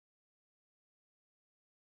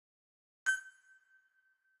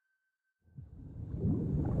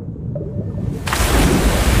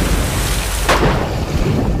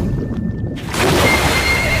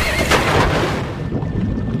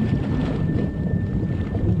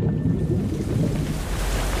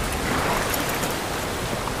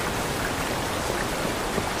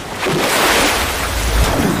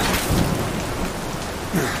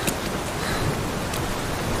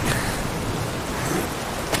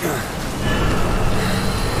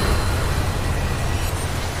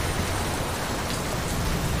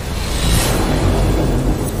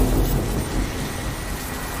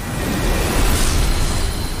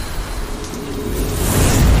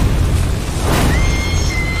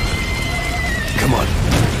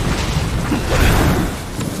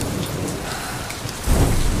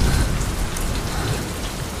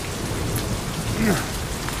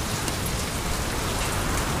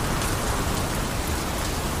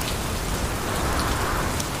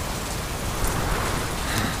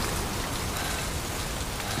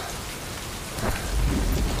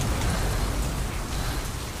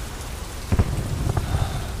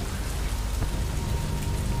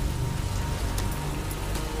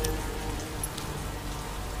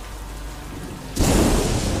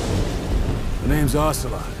The name's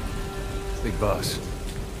Ocelot. Big boss.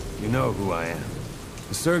 You know who I am.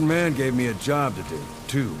 A certain man gave me a job to do.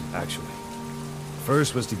 Two, actually.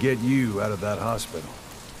 First was to get you out of that hospital.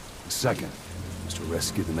 The second was to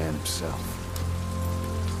rescue the man himself.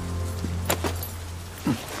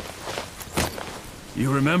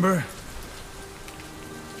 You remember?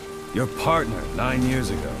 Your partner 9 years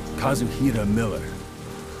ago, Kazuhira Miller.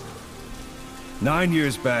 9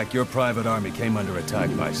 years back, your private army came under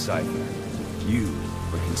attack by Cypher. You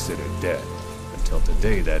were considered dead. Until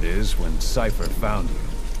today, that is, when Cypher found you.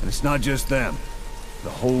 And it's not just them.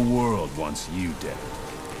 The whole world wants you dead.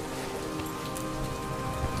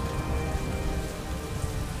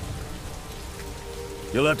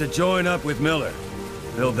 You'll have to join up with Miller.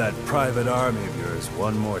 Build that private army of yours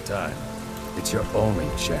one more time. It's your only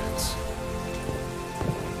chance.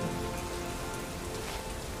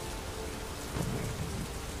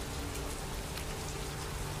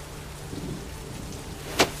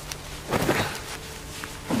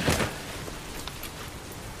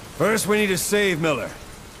 First, we need to save Miller.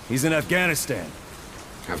 He's in Afghanistan.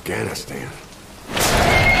 Afghanistan?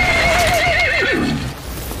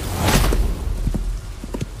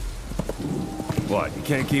 What, you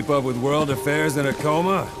can't keep up with world affairs in a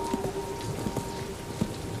coma?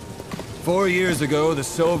 4 years ago, the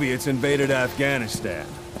Soviets invaded Afghanistan.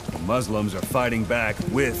 The Muslims are fighting back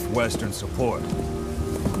with Western support.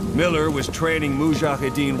 Miller was training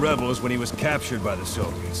Mujahideen rebels when he was captured by the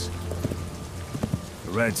Soviets.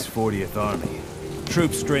 The Reds' 40th Army.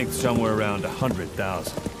 Troop strength somewhere around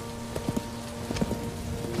 100,000.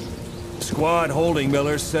 The squad holding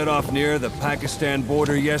Miller set off near the Pakistan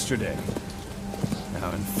border yesterday.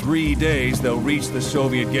 Now, in 3 days, they'll reach the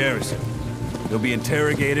Soviet garrison. They'll be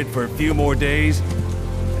interrogated for a few more days,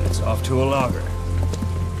 and it's off to a lager.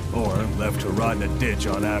 Or left to rot in a ditch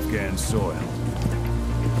on Afghan soil.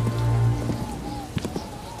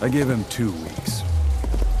 I give him 2 weeks.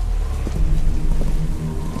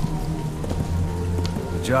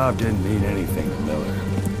 The job didn't mean anything to Miller.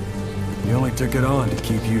 He only took it on to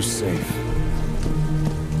keep you safe.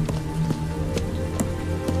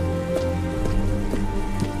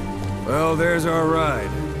 Well, there's our ride.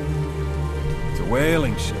 It's a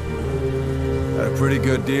whaling ship. Had a pretty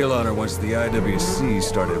good deal on her once the IWC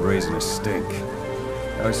started raising a stink.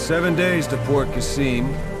 Now 7 days to Port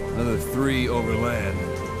Qasim, another 3 overland.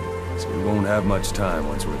 So we won't have much time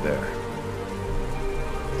once we're there.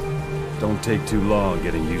 Don't take too long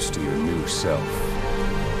getting used to your new self.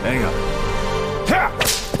 Hang on. Ha!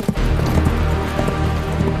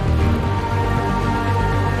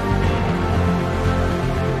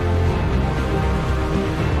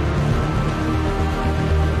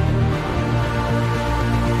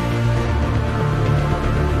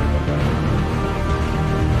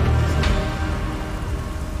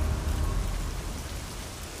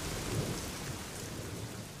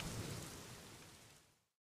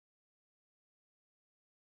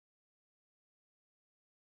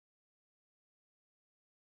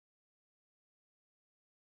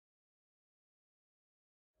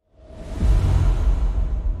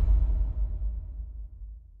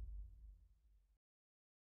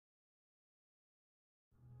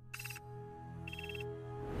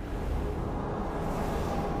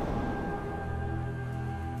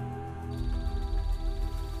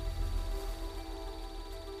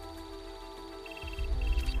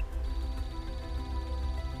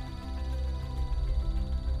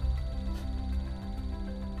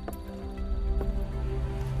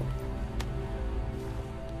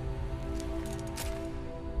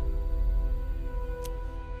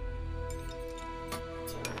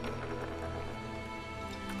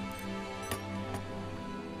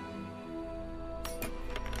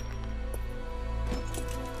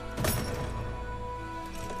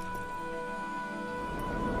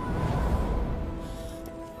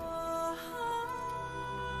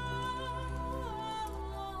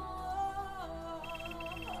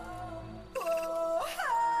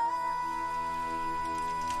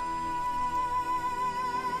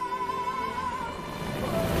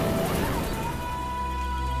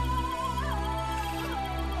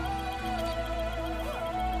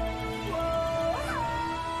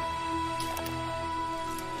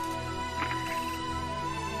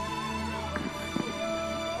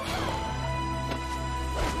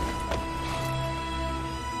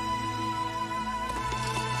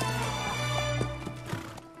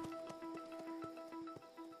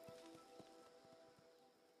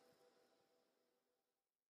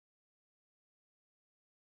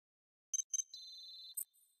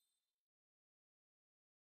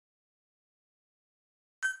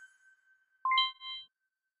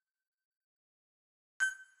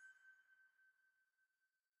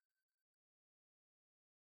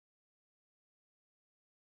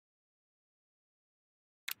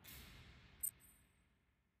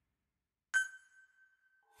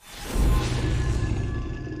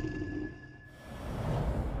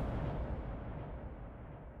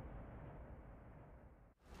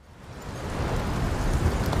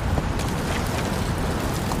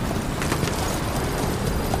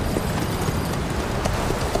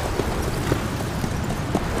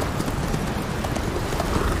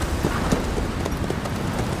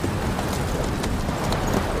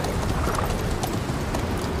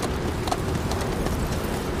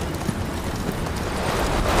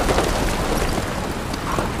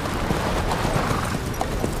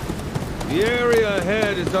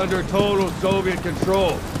 is under total Soviet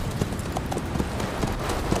control.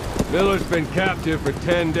 Miller's been captive for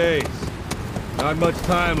 10 days. Not much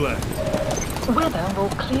time left. Weather will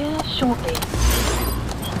clear shortly.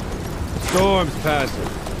 Storm's passing.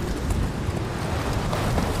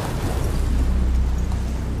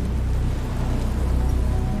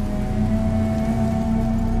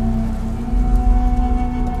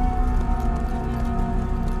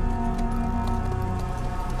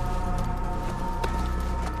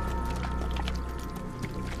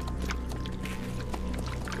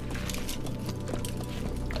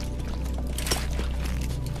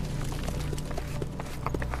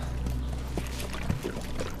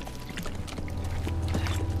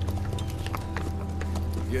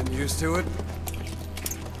 Getting used to it?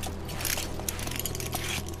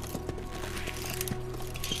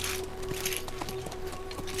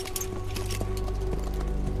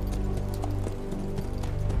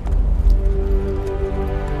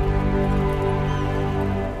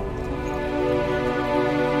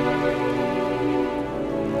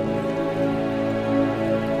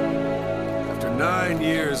 After 9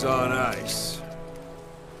 years on ice,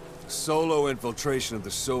 solo infiltration of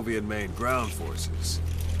the Soviet main ground forces.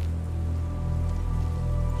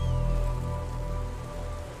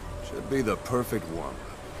 Should be the perfect warm-up.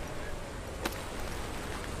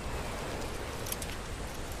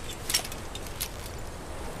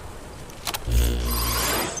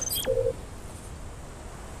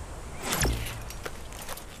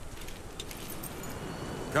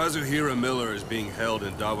 Kazuhira Miller is being held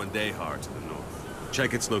in Dawandehar to the north.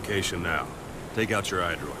 Check its location now. Take out your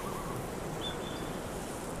iDroid.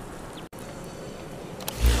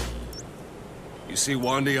 You see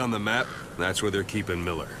Wandi on the map? That's where they're keeping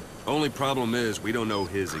Miller. Only problem is, we don't know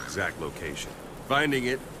his exact location. Finding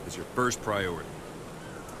it is your first priority.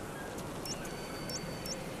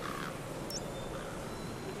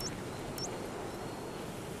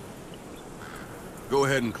 Go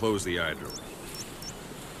ahead and close the iDroid.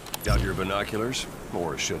 Got your binoculars?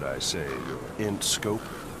 Or should I say, your int scope?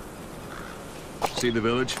 See the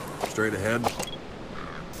village? Straight ahead?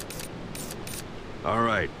 All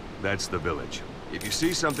right, that's the village. If you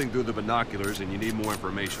see something through the binoculars and you need more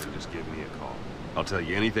information, just give me a call. I'll tell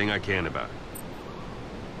you anything I can about it.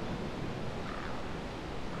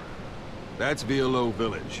 That's Violo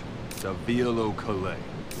Village. The Violo Calais.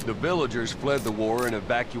 The villagers fled the war and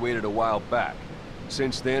evacuated a while back.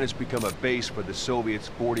 Since then, it's become a base for the Soviets'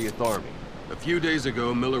 40th Army. A few days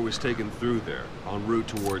ago, Miller was taken through there, en route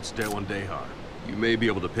towards Dawandehar. You may be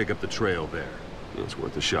able to pick up the trail there. It's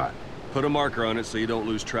worth a shot. Put a marker on it so you don't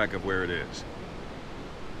lose track of where it is.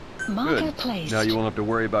 Marker placed. Now you won't have to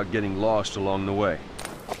worry about getting lost along the way.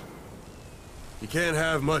 He can't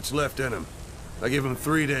have much left in him. I give him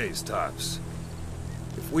 3 days, tops.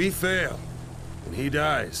 If we fail, and he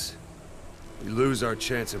dies, we lose our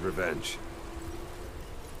chance of revenge.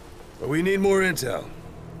 But we need more intel.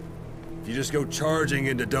 If you just go charging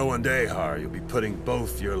into Dawandehar, you'll be putting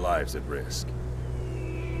both your lives at risk.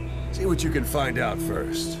 See what you can find out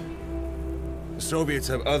first. The Soviets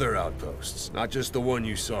have other outposts, not just the one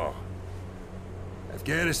you saw.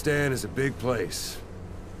 Afghanistan is a big place.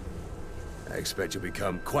 I expect you'll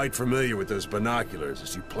become quite familiar with those binoculars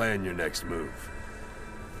as you plan your next move.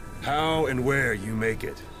 How and where you make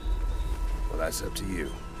it, well, that's up to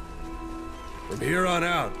you. From here on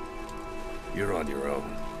out, you're on your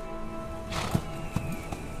own.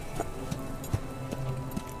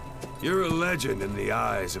 You're a legend in the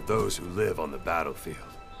eyes of those who live on the battlefield.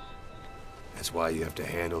 That's why you have to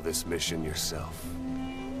handle this mission yourself.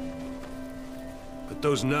 Put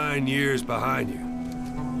those 9 years behind you,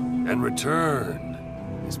 and return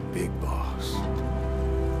as Big Boss.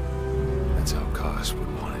 That's how Koss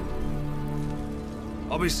would want it.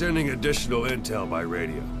 I'll be sending additional intel by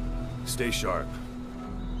radio. Stay sharp.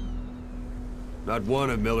 Not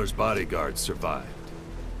one of Miller's bodyguards survived.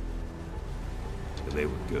 And they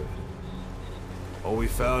were good. All we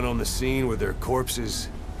found on the scene were their corpses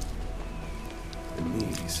and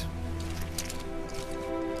knees.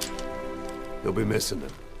 You'll be missing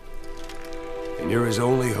them. And you're his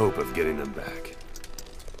only hope of getting them back.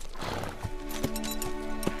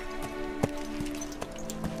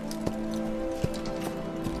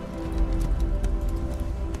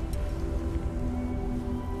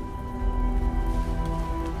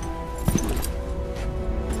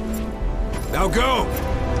 Now go!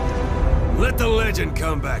 Let the legend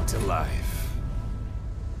come back to life.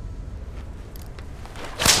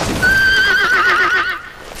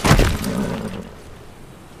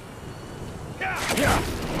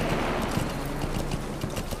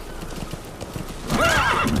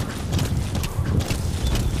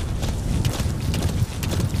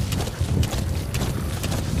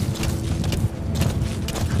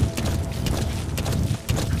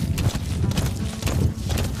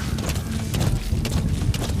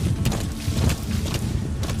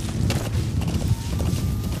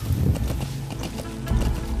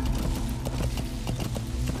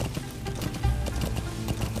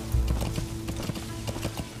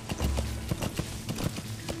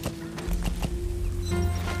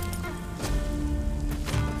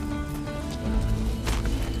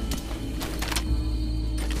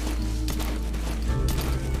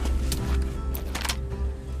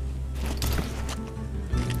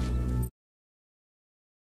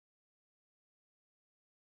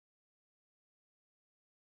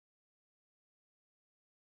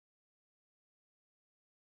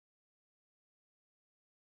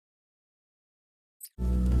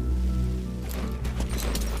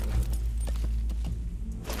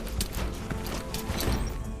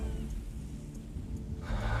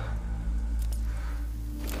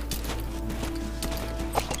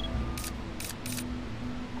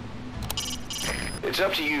 It's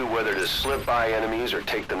up to you whether to slip by enemies or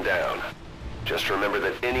take them down. Just remember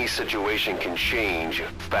that any situation can change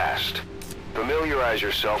fast. Familiarize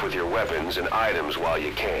yourself with your weapons and items while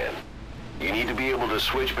you can. You need to be able to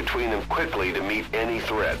switch between them quickly to meet any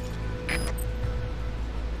threat.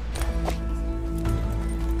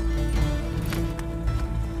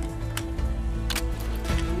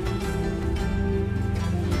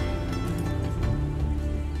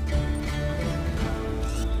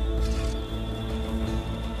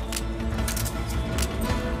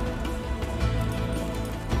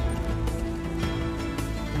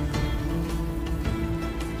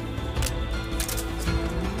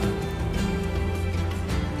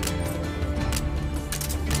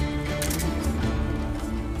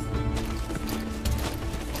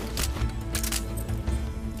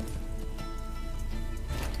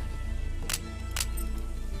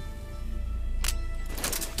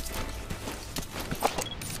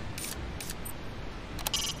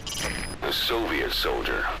 Soviet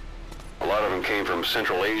soldier. A lot of them came from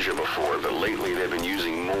Central Asia before, but lately they've been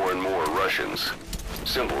using more and more Russians.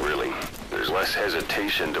 Simple, really. There's less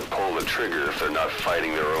hesitation to pull the trigger if they're not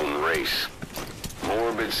fighting their own race.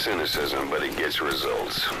 Morbid cynicism, but it gets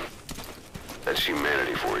results. That's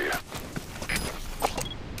humanity for you.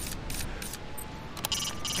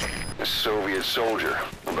 A Soviet soldier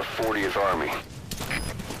of the 40th Army.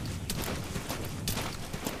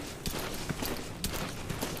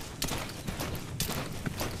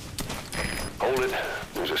 Hold it.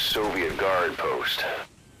 There's a Soviet guard post.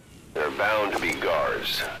 There are bound to be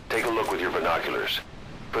guards. Take a look with your binoculars.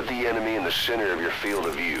 Put the enemy in the center of your field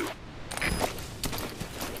of view.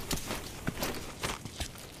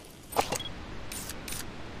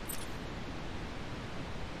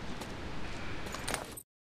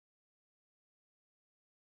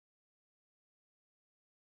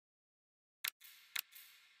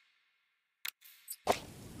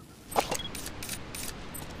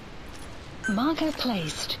 Marker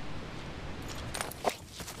placed.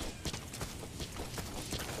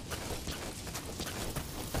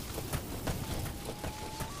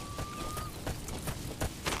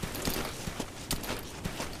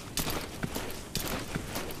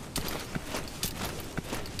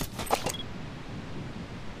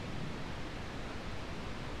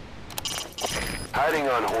 Hiding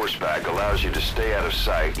on horseback allows you to stay out of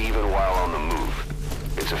sight even while on the move.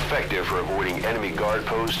 It's effective for avoiding enemy guard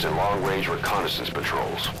posts and long-range reconnaissance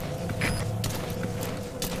patrols.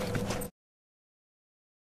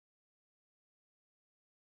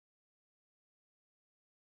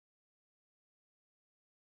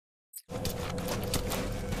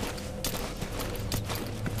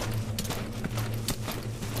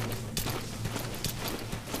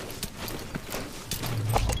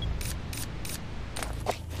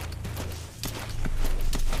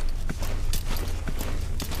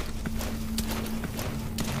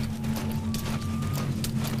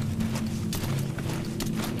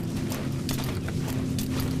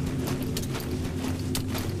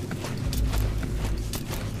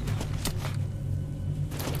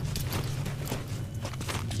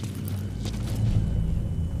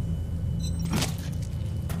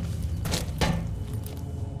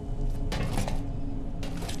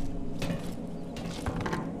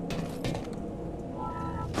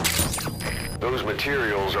 Those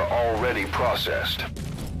materials are already processed.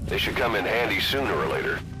 They should come in handy sooner or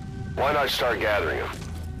later. Why not start gathering them?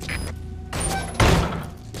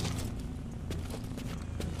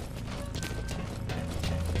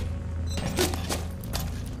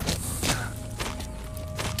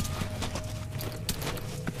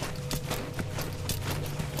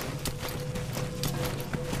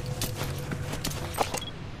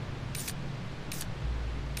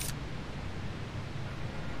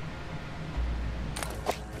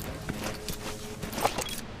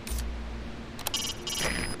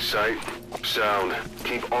 Sight, sound,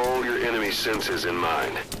 keep all your enemy senses in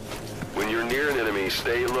mind. When you're near an enemy,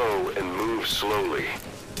 stay low and move slowly.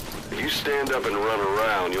 If you stand up and run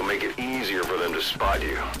around, you'll make it easier for them to spot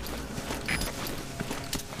you.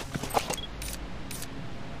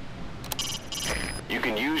 You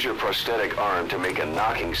can use your prosthetic arm to make a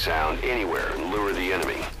knocking sound anywhere and lure the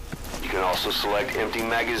enemy. You can also select empty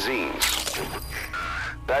magazines.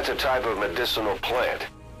 That's a type of medicinal plant.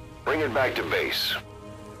 Bring it back to base.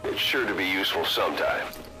 It's sure to be useful sometime.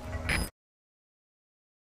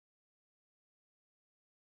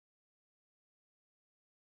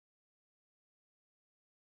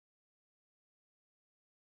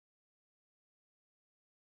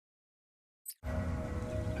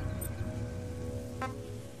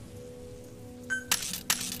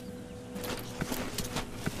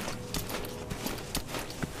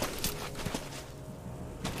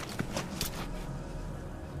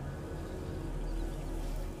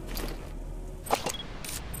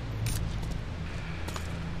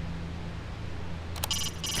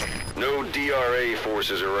 TRA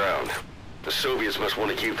forces around. The Soviets must want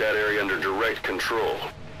to keep that area under direct control.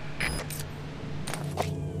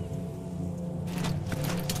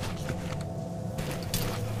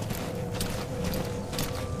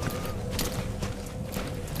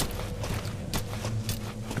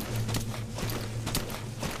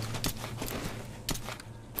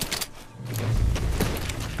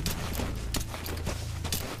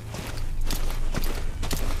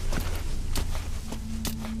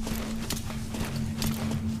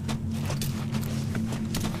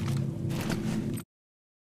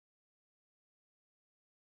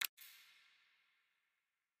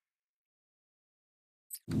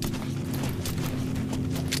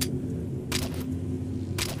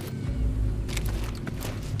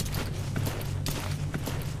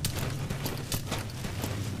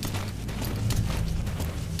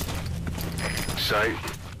 Sight,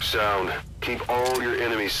 sound, keep all your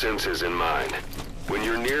enemy senses in mind. When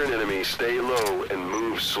you're near an enemy, stay low and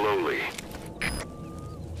move slowly.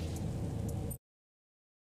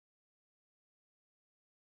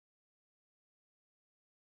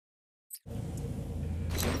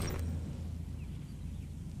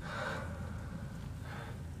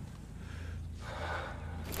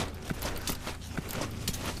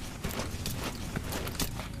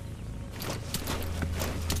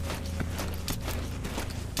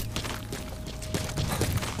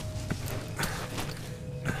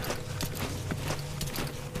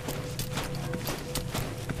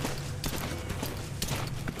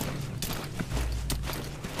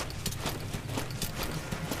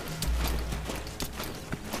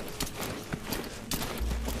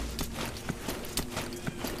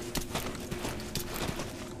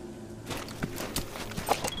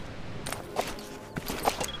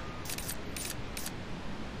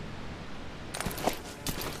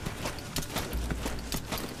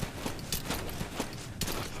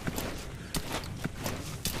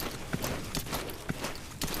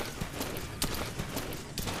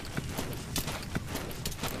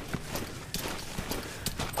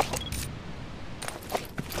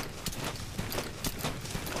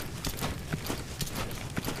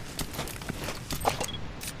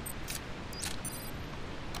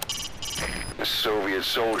 A Soviet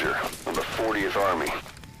soldier of the 40th Army.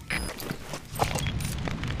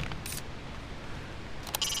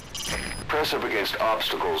 Press up against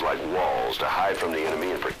obstacles like walls to hide from the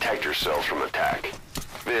enemy and protect yourselves from attack.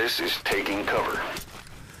 This is taking cover.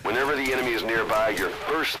 Whenever the enemy is nearby, your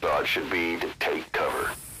first thought should be to take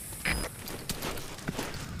cover.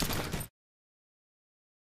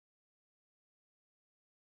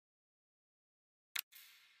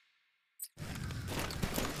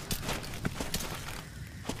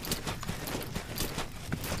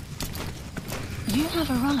 You have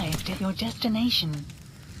arrived at your destination.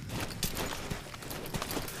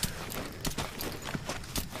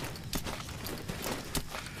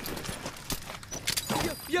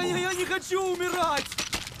 Я не хочу умирать!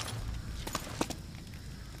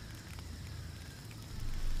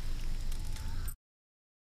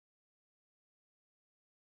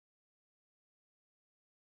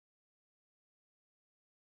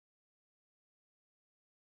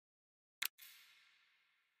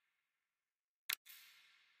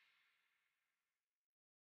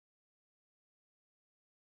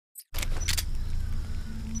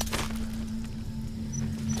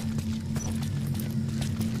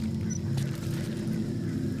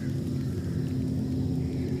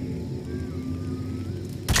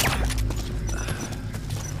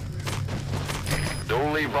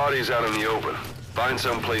 Don't leave bodies out in the open. Find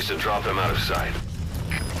some place to drop them out of sight.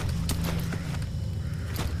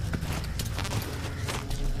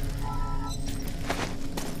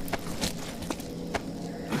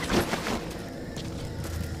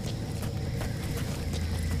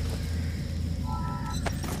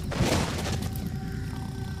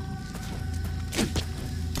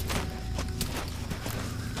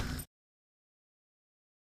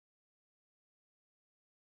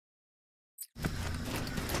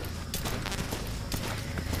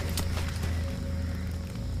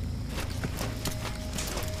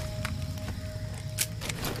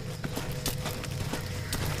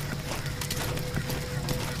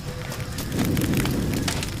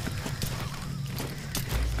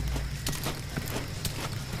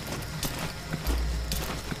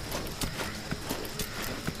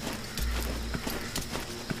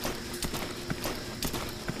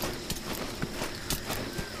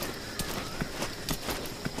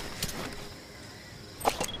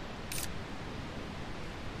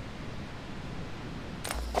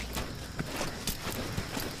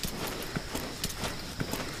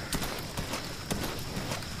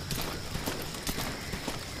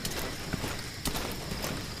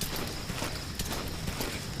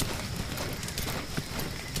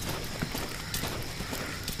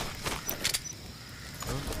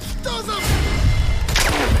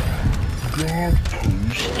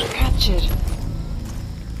 Outpost captured.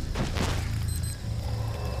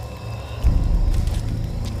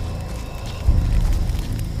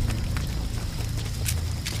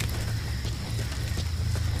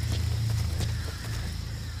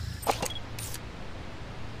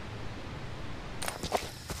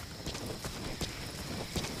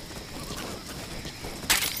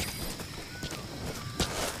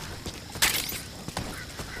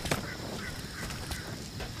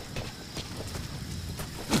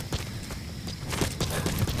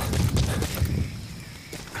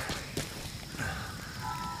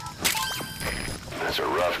 That's a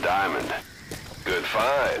rough diamond. Good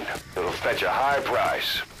find. It'll fetch a high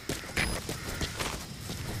price.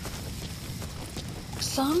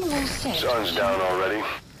 Sun will set. Sun's down already.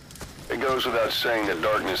 It goes without saying that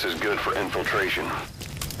darkness is good for infiltration.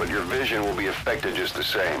 But your vision will be affected just the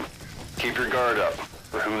same. Keep your guard up,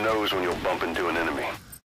 or who knows when you'll bump into an enemy.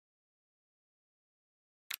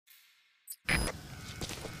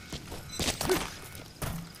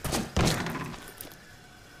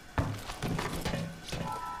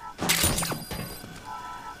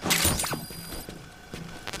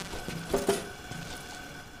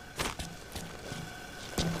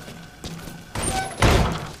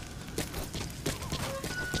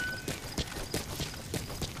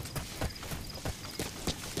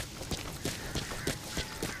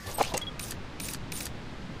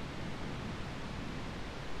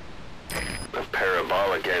 A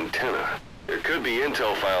parabolic antenna. There could be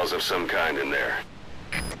intel files of some kind in there.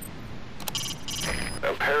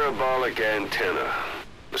 A parabolic antenna.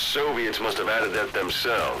 The Soviets must have added that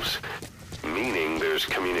themselves. Meaning there's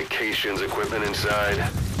communications equipment inside.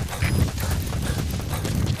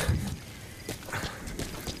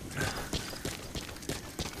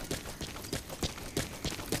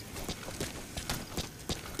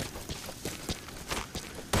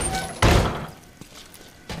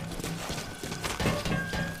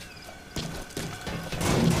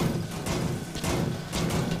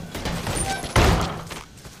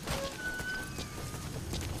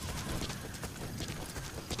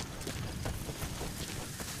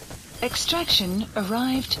 Extraction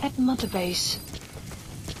arrived at Mother Base.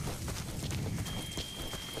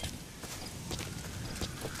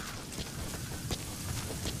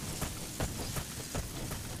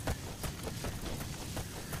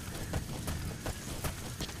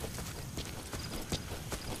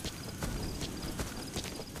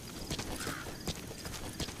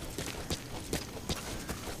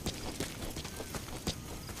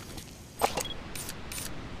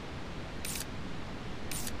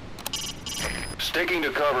 Sticking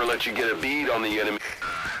to cover lets you get a bead on the enemy.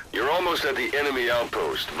 You're almost at the enemy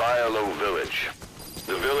outpost, Vialo Village.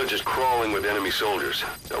 The village is crawling with enemy soldiers.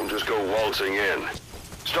 Don't just go waltzing in.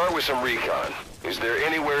 Start with some recon. Is there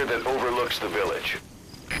anywhere that overlooks the village?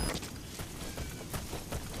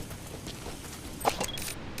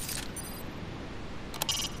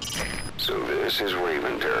 So this is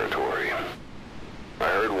Raven territory. I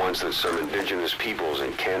heard once that some indigenous peoples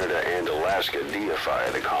in Canada and Alaska deify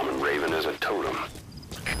the common raven as a totem.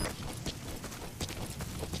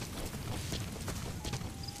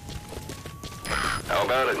 How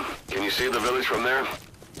about it? Can you see the village from there?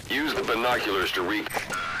 Use the binoculars to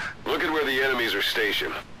Look at where the enemies are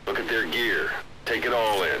stationed. Look at their gear. Take it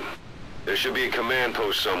all in. There should be a command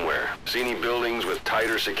post somewhere. See any buildings with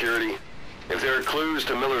tighter security? If there are clues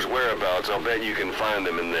to Miller's whereabouts, I'll bet you can find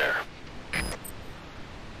them in there.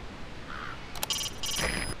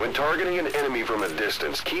 When targeting an enemy from a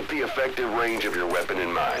distance, keep the effective range of your weapon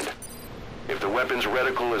in mind. If the weapon's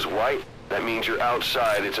reticle is white, that means you're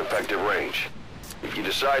outside its effective range. If you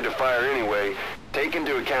decide to fire anyway, take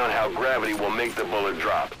into account how gravity will make the bullet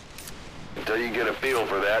drop. Until you get a feel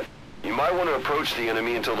for that, you might want to approach the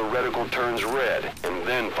enemy until the reticle turns red, and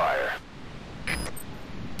then fire.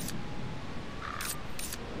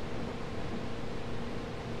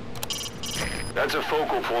 That's a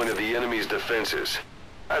focal point of the enemy's defenses.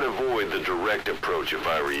 I'd avoid the direct approach if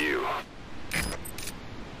I were you.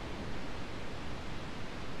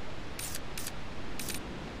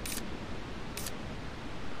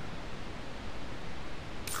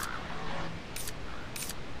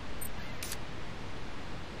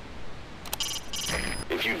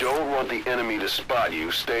 If you don't want the enemy to spot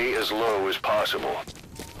you, stay as low as possible.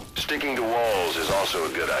 Sticking to walls is also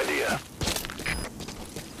a good idea.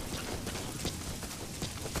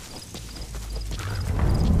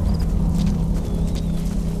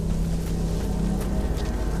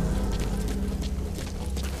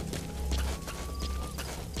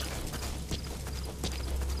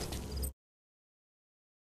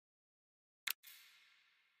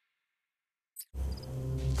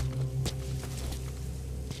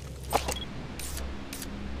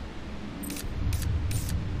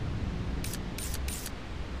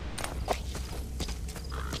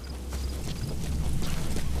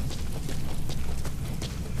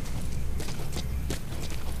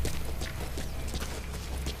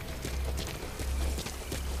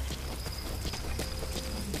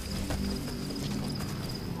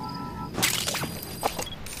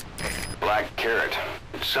 black carrot.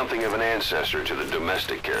 It's something of an ancestor to the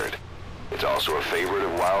domestic carrot. It's also a favorite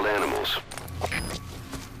of wild animals.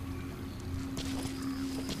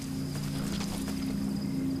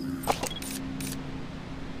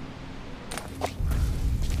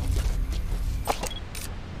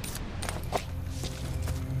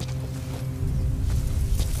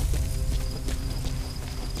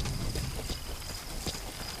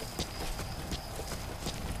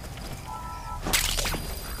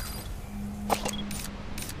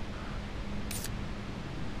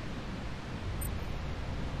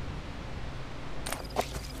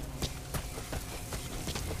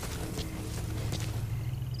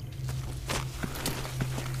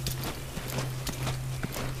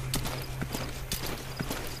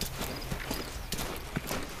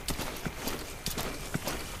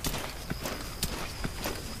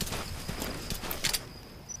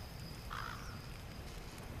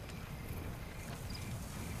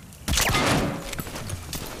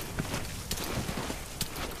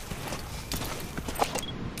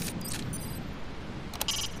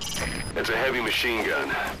 It's a heavy machine gun.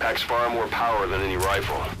 Packs far more power than any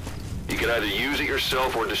rifle. You can either use it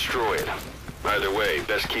yourself or destroy it. Either way,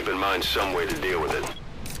 best keep in mind some way to deal with it.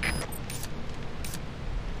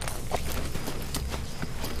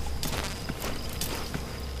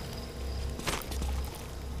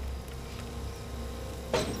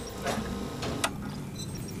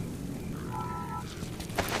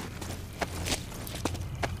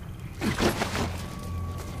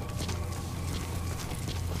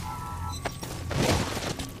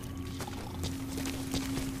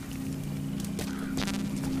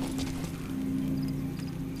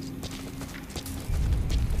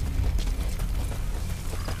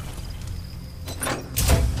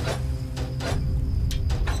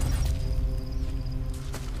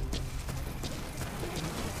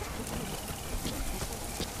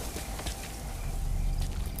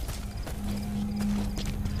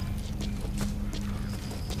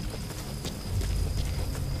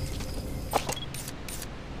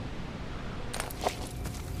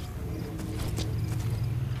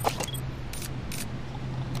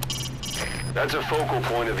 That's a focal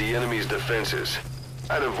point of the enemy's defenses.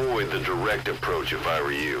 I'd avoid the direct approach if I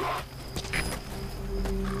were you.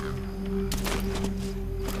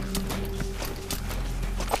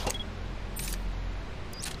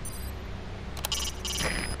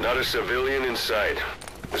 Not a civilian in sight.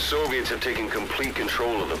 The Soviets have taken complete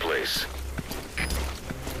control of the place.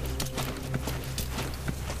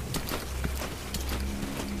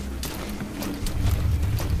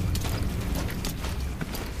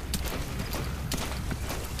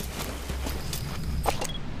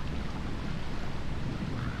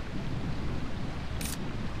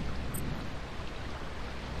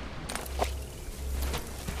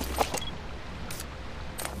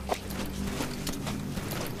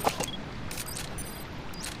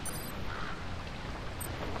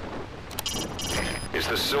 It's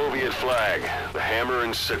the Soviet flag, the hammer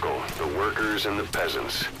and sickle, the workers and the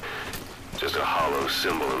peasants. Just a hollow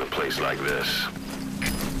symbol in a place like this.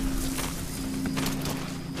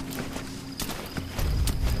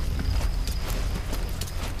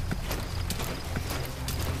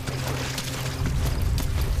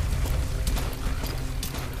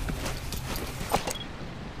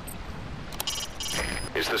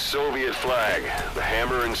 It's the Soviet flag, the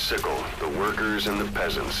hammer and sickle, the workers and the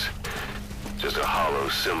peasants. Just a hollow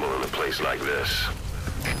symbol in a place like this.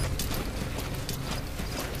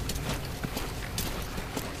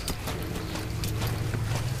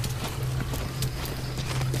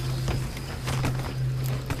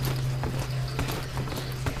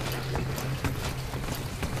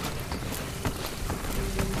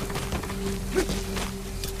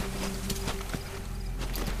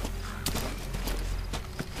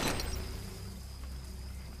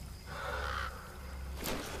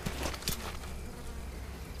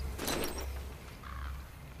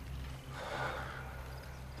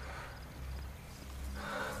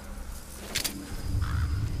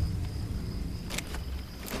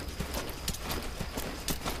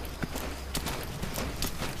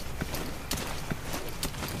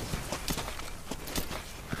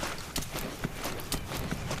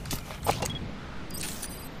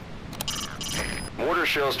 Mortar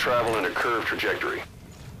shells travel in a curved trajectory,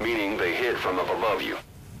 meaning they hit from up above you.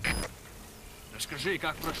 Расскажи,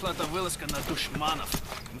 как прошла та вылазка на душманов.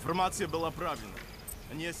 Информация была правильной.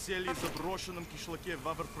 Они осели в заброшенном кишлаке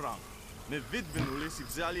Ваверфранк. Мы выдвинулись и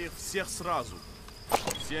взяли их всех сразу.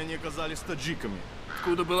 Все они оказались таджиками.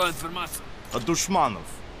 Откуда была информация? От душманов.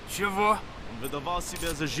 Чего? Он выдавал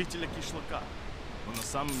себя за жителя кишлака. Но на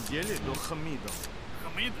самом деле был хамидом.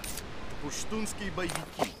 Хамида? Пуштунские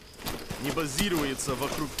боевики. не базируется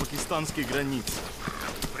вокруг пакистанской границы.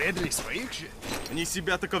 Предали своих же? Они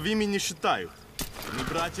себя таковыми не считают. Они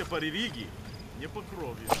братья по религии, не по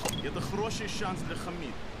крови. Это хороший шанс для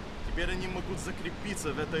Хамид. Теперь они могут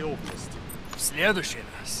закрепиться в этой области. В следующий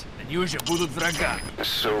раз они уже будут врагами. A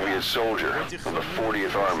Soviet soldier of the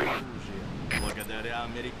 40th Army. Благодаря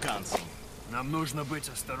американцам. Нам нужно быть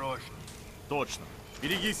осторожнее. Точно.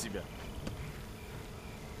 Береги себя.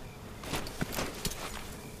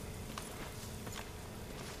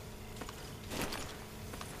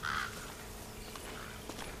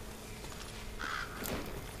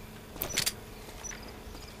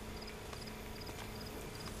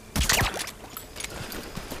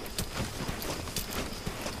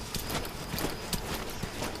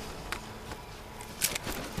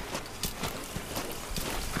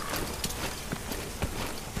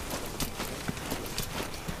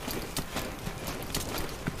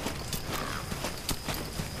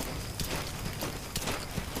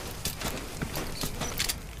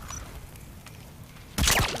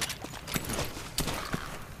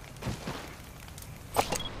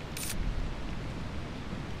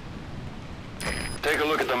 Take a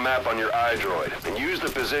look at the map on your iDroid and use the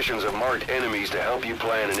positions of marked enemies to help you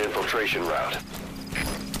plan an infiltration route.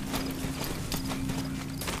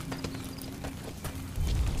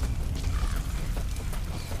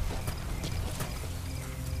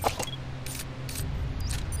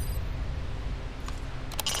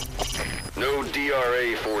 No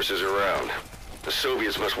DRA forces around. The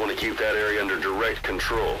Soviets must want to keep that area under direct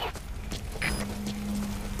control.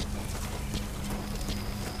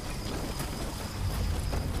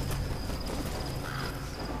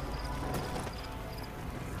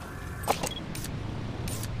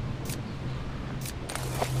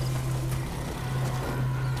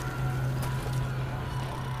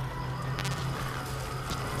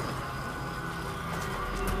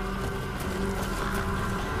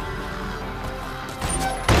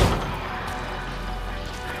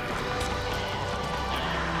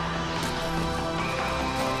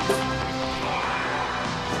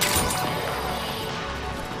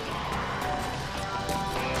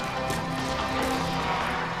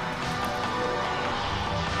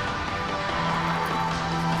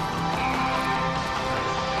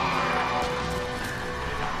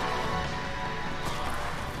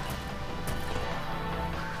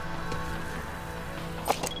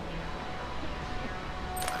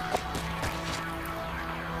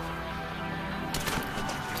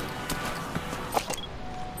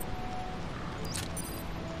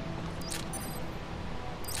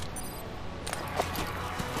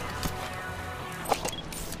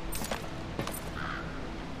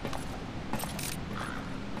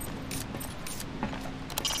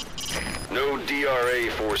 No DRA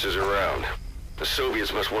forces around. The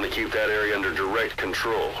Soviets must want to keep that area under direct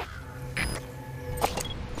control.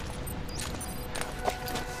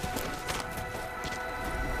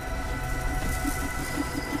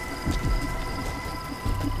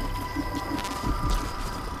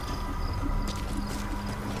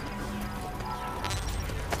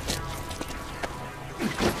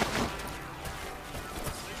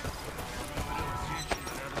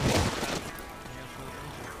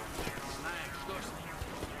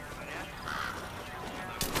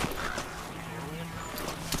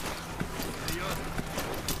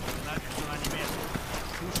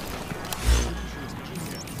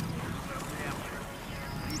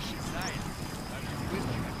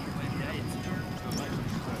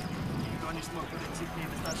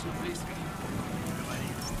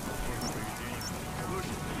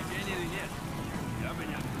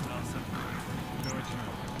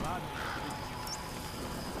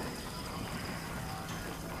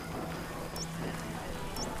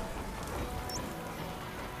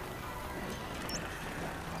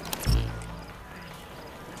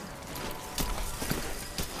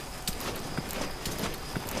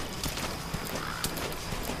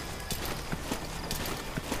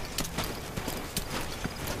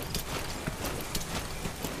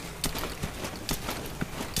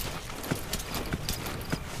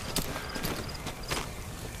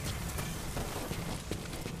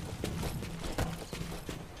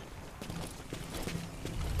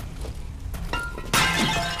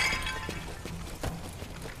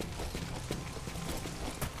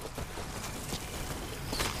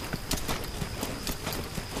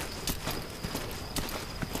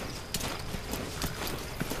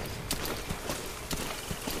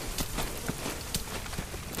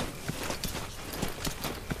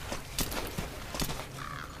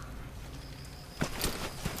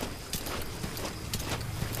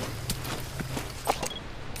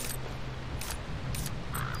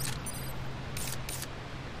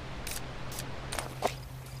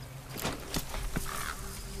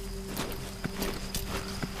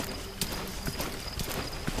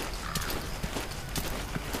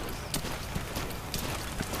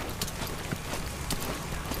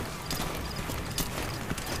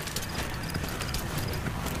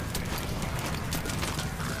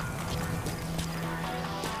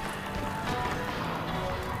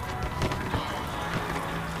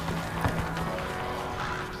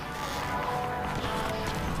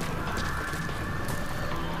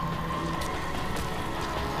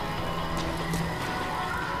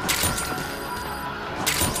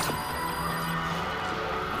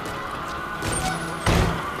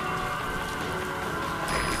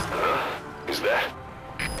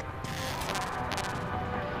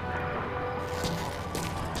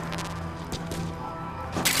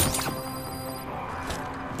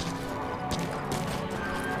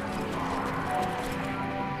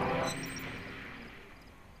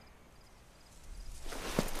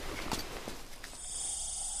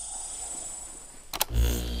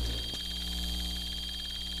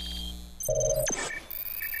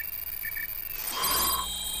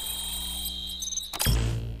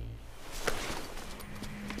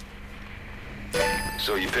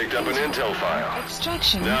 So you picked up an intel file.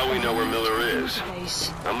 Extraction. Now we know where Miller is.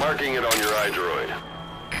 Base. I'm marking it on your iDroid.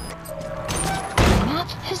 Map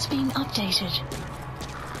has been updated.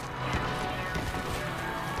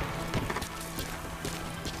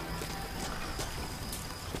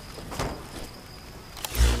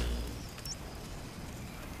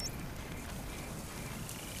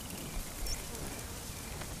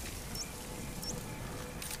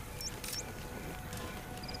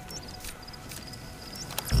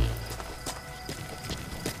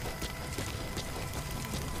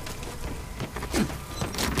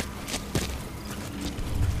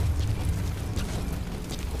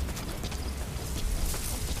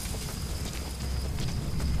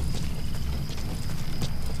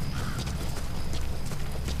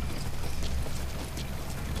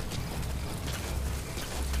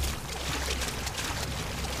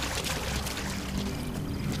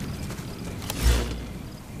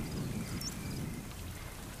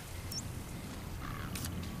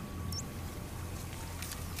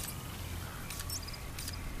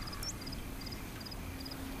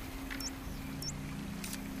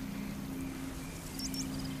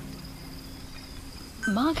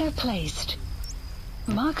 Marker placed.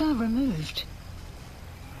 Marker removed.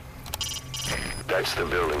 That's the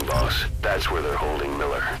building, boss. That's where they're holding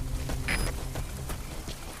Miller.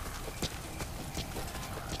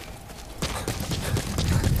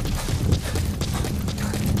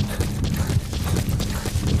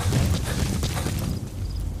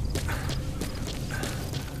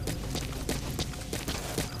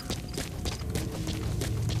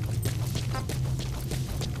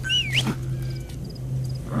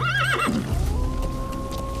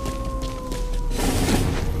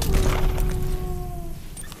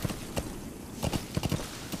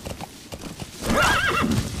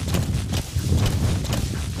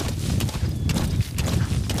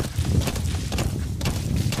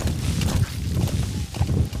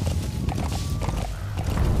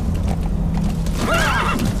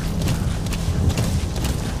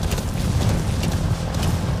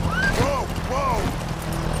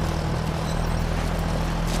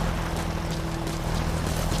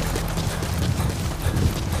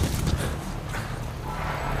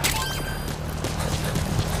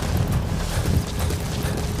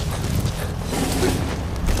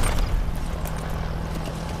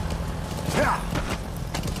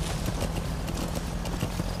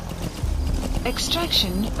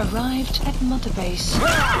 Extraction arrived at Mother Base.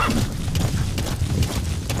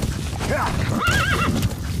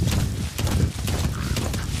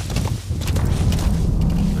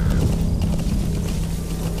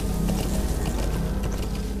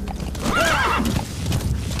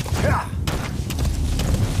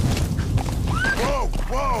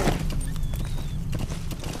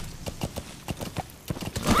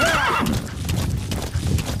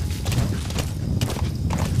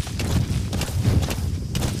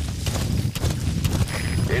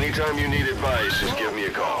 Anytime you need advice, just give me a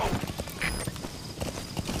call.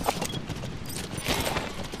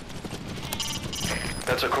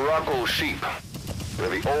 That's a Caracal sheep.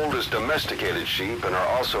 They're the oldest domesticated sheep and are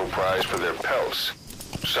also prized for their pelts.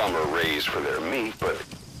 Some are raised for their meat, but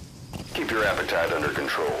keep your appetite under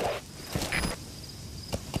control.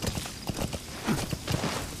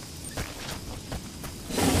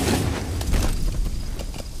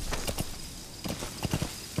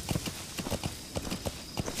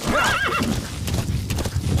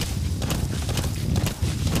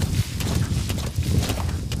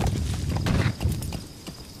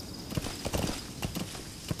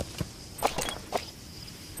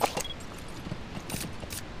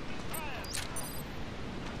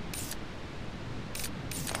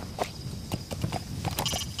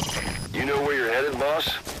 You know where you're headed, boss?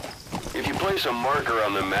 If you place a marker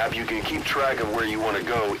on the map, you can keep track of where you want to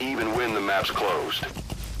go even when the map's closed.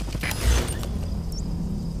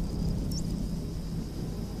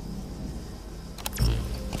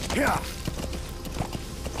 Yeah.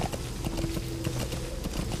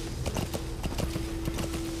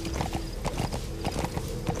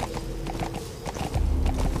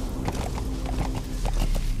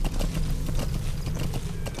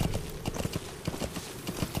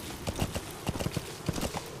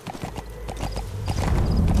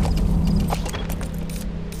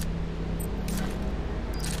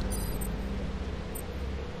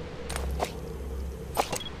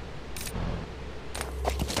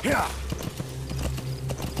 Yeah.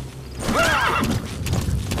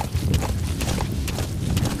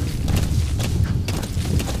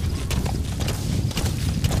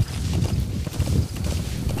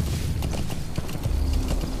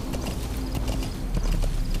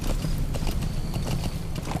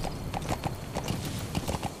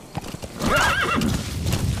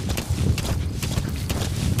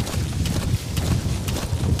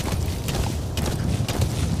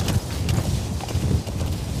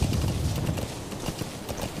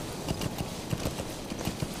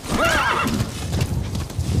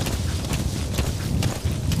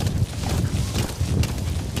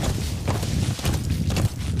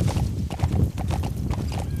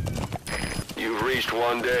 You've reached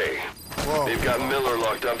one day. Whoa. They've got Miller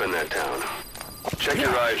locked up in that town. Check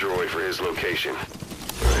your eyes, Roy, for his location.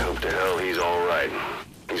 I hope to hell he's all right.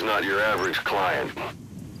 He's not your average client.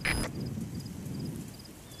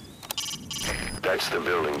 That's the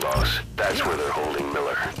building, boss. That's where they're holding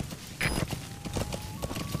Miller.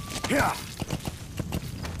 Here.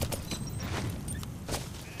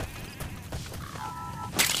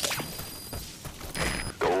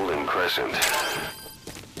 Golden Crescent.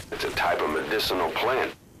 It's a type of medicinal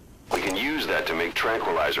plant. We can use that to make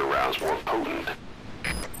tranquilizer rounds more potent.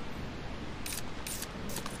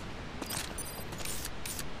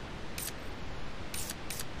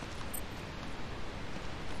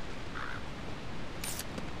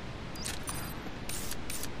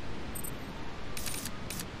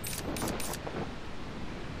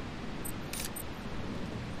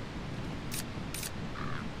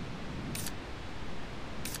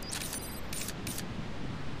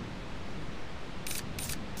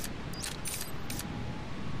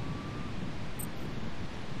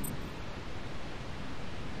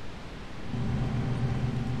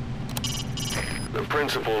 The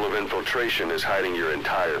principle of infiltration is hiding your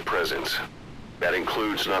entire presence. That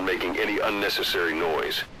includes not making any unnecessary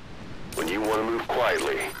noise. When you want to move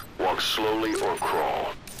quietly, walk slowly or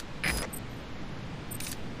crawl.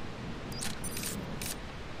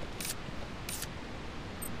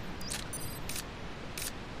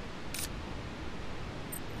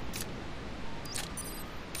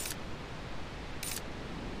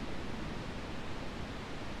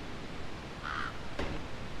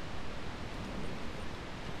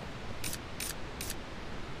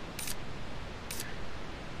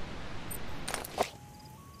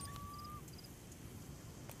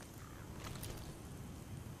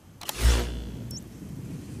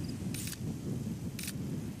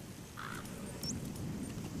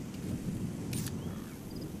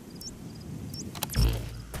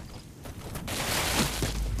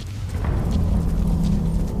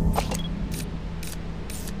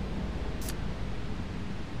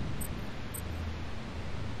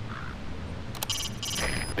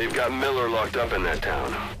 They've got Miller locked up in that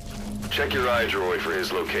town. Check your eyes, Roy, for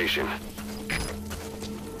his location.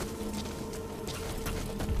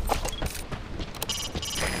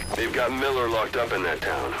 They've got Miller locked up in that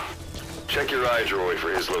town. Check your eyes, Roy,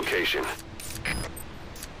 for his location.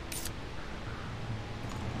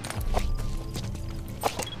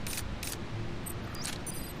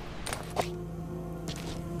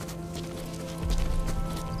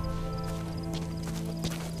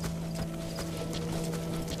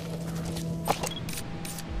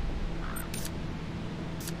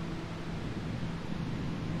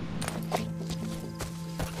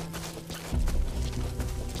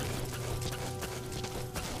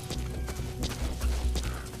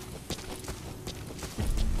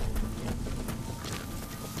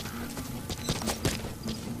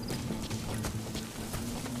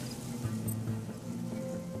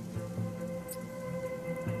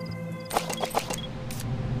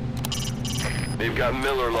 They've got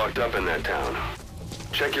Miller locked up in that town.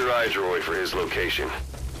 Check your eyes, Roy, for his location.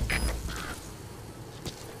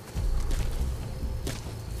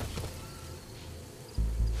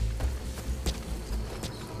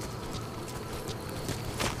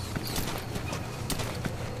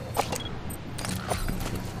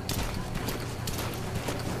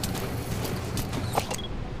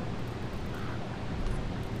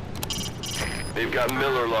 They've got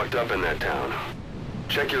Miller locked up in that town.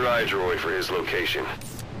 Check your eyes, Roy, for his location.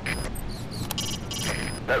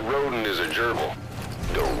 That rodent is a gerbil.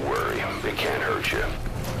 Don't worry, they can't hurt you.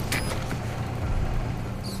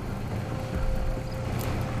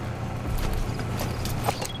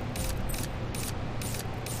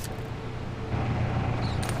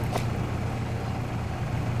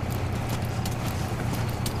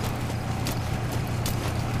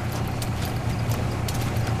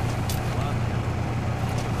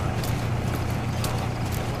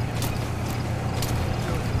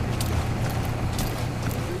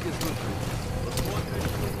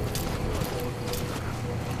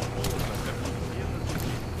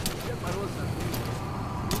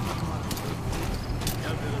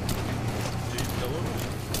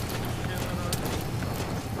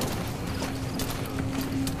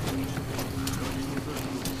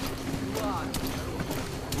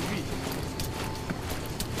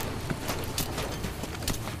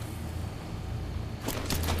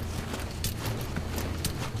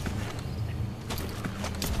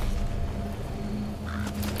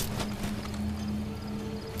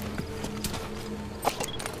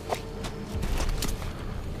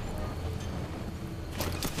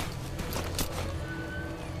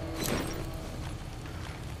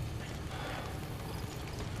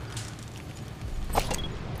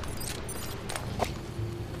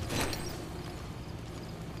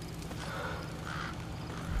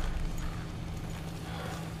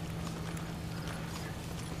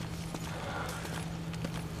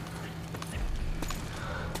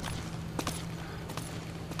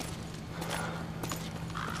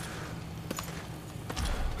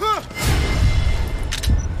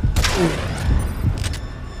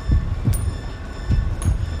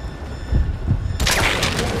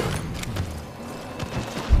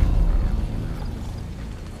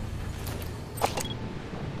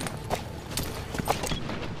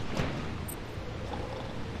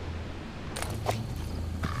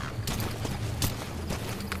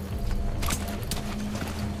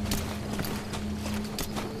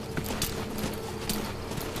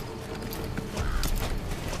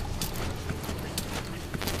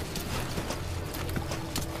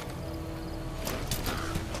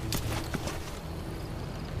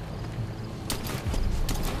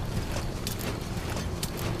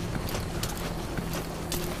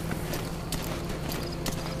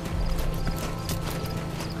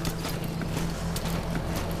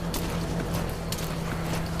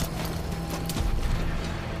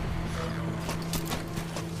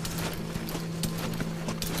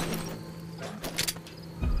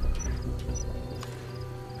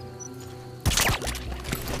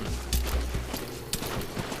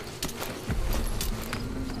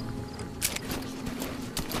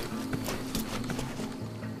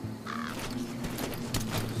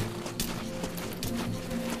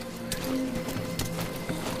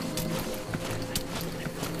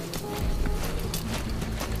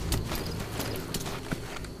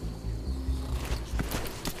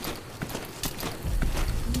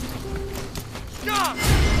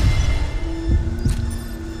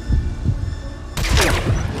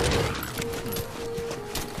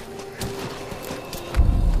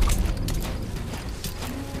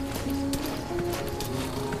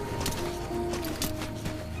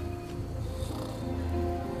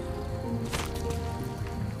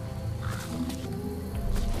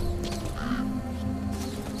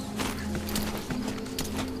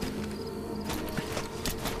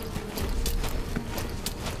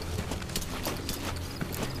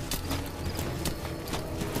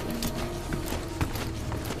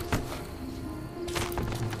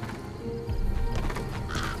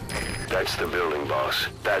 That's the building, boss.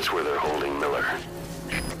 That's where they're holding Miller.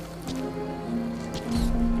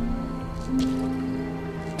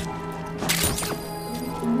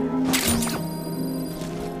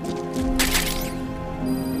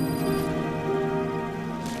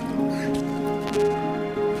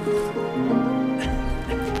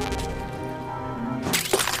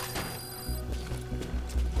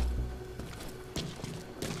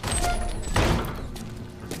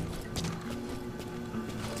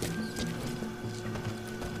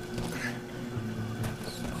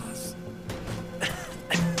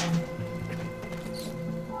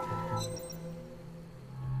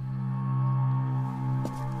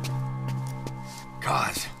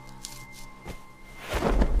 Kaz.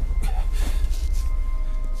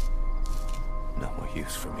 No more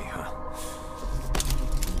use for me, huh?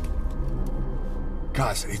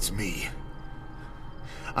 Kaz, it's me.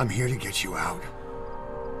 I'm here to get you out.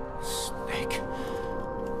 Snake.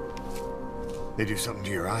 They do something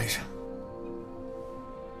to your eyes?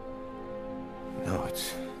 No,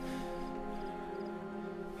 it's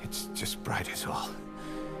just bright as all.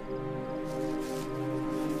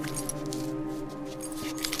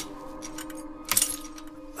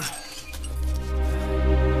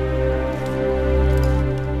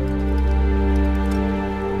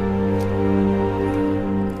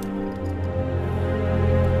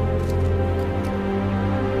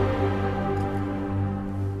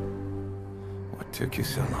 What took you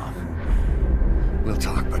so long? We'll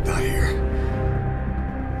talk, but not here.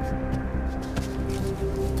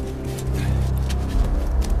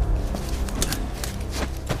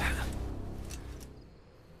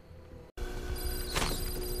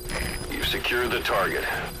 You've secured the target.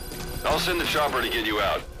 I'll send the chopper to get you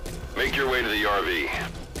out. Make your way to the RV.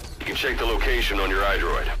 You can check the location on your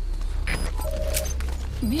iDroid.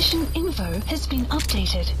 Mission info has been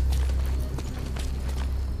updated.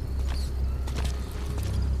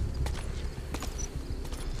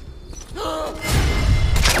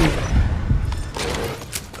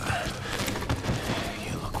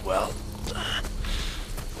 You look well.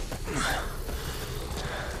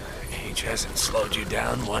 Age hasn't slowed you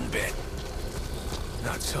down one bit.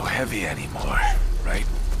 Not so heavy anymore, right?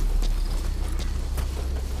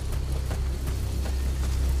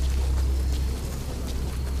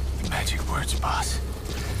 Magic words, boss.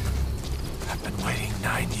 I've been waiting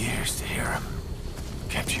 9 years to hear them.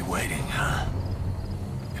 Kept you waiting, huh?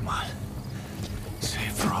 Come on. Say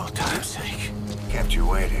it for old time's sake. Kept you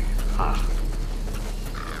waiting, huh?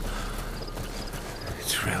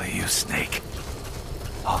 It's really you, Snake.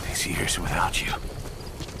 All these years without you.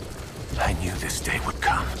 I knew this day would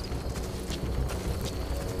come.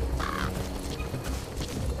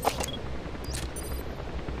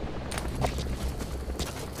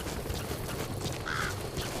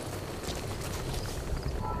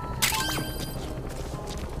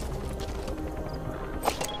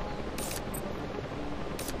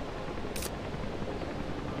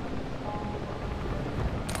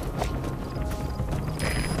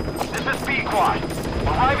 This is B-Quad.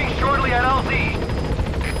 Arriving shortly at LZ.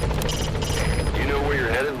 You know where you're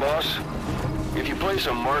headed, boss? If you place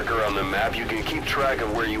a marker on the map, you can keep track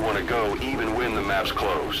of where you want to go even when the map's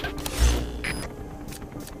closed.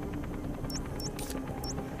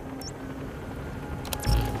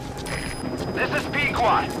 This is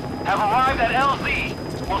B-Quad. Have arrived at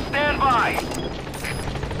LZ. Will stand by.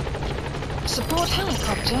 Support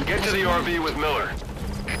helicopter. Get to the RV with Miller.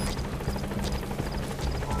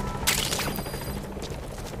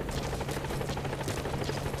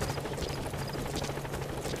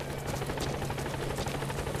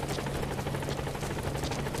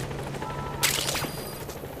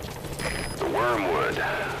 The wormwood,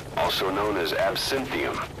 also known as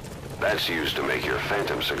absinthium. That's used to make your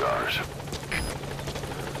phantom cigars.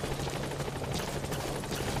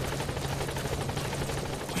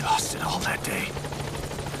 We lost it all that day.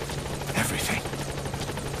 Everything.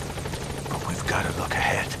 But we've got to look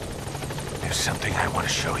ahead. There's something I want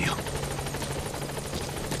to show you.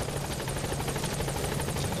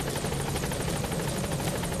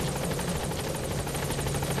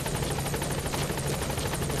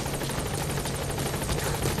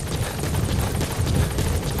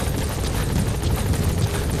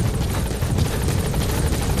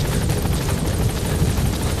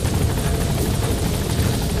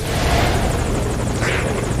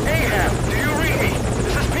 Ahab, do you read me?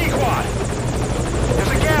 This is B-Quad. There's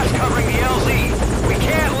a gas covering the LZ. We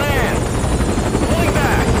can't land.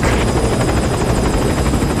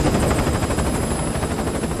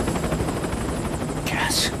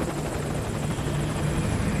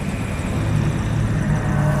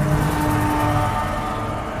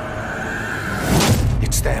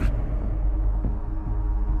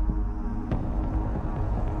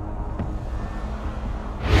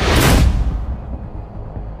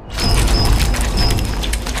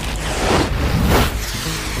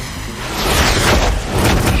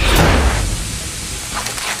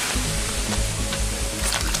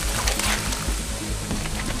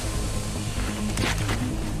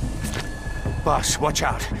 Boss, watch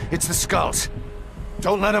out. It's the Skulls.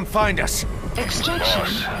 Don't let them find us. Extraction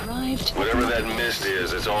Boss, arrived. whatever that mist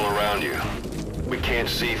is, it's all around you. We can't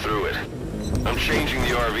see through it. I'm changing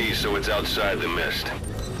the RV so it's outside the mist.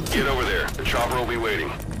 Get over there. The chopper will be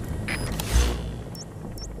waiting.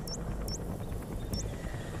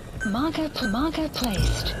 Marker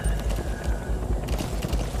placed.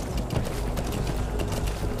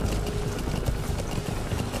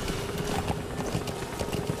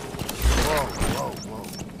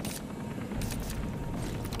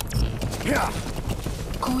 Yeah.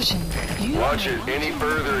 Caution. You Watch are it about any to-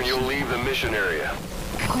 further and you'll leave the mission area.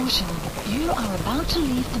 Caution. You are about to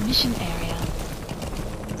leave the mission area.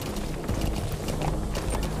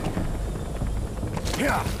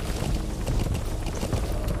 Yeah.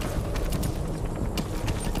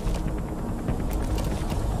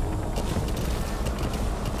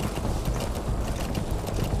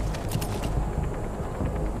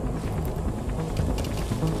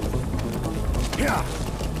 Yeah.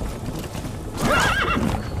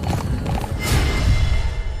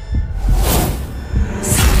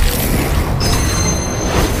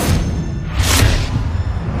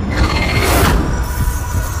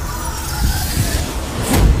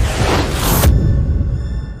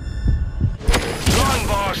 Run,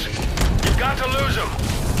 boss! You've got to lose him!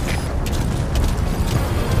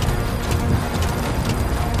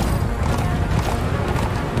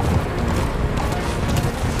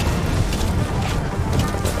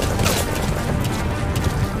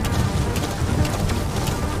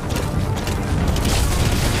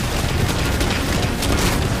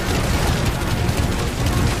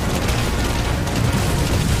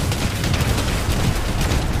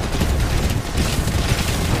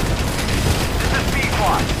 This is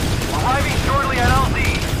P-Quad. Arriving shortly at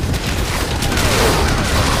LZ.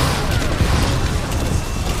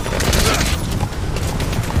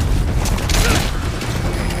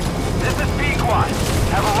 This is P-Quad.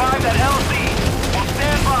 Have arrived at LZ. Will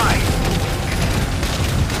stand by.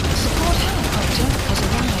 Support helicopter has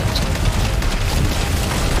arrived.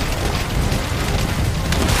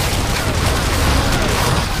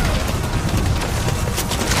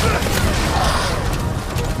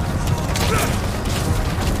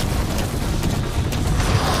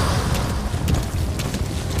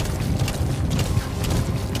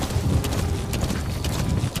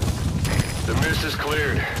 The mist is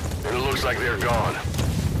cleared, and it looks like they're gone.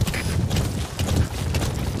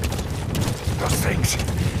 Those things.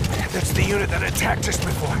 That's the unit that attacked us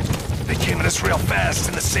before. They came at us real fast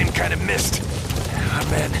in the same kind of mist. Our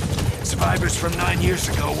men, survivors from 9 years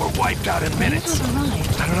ago, were wiped out in You minutes. have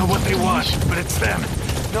arrived. I don't know what they want, but it's them.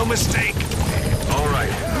 No mistake. All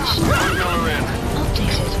right. Put Miller in.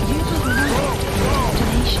 Updated. You have arrived at your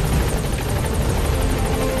destination.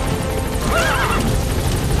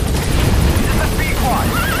 This is P-Quad.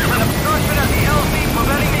 There's an obstruction at the LZ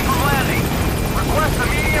preventing me from landing. Request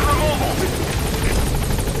immediate removal.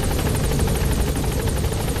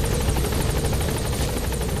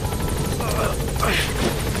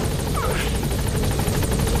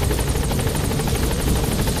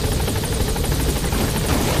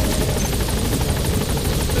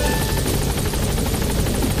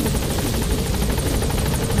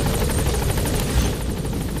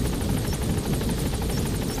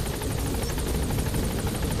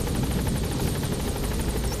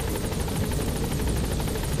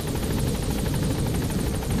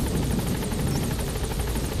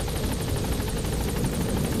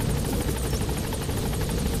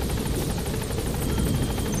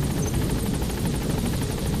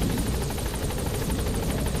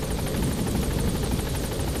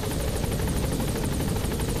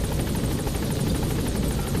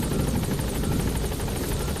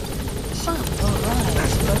 Some will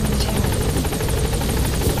rise momentarily.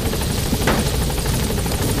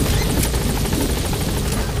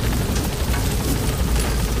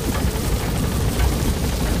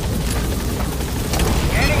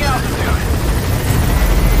 Gaining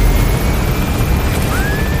altitude.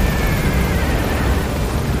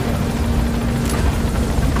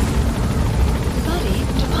 Buddy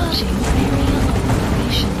departing area of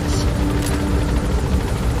operations.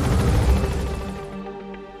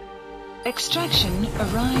 Extraction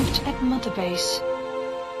arrived at Mother Base.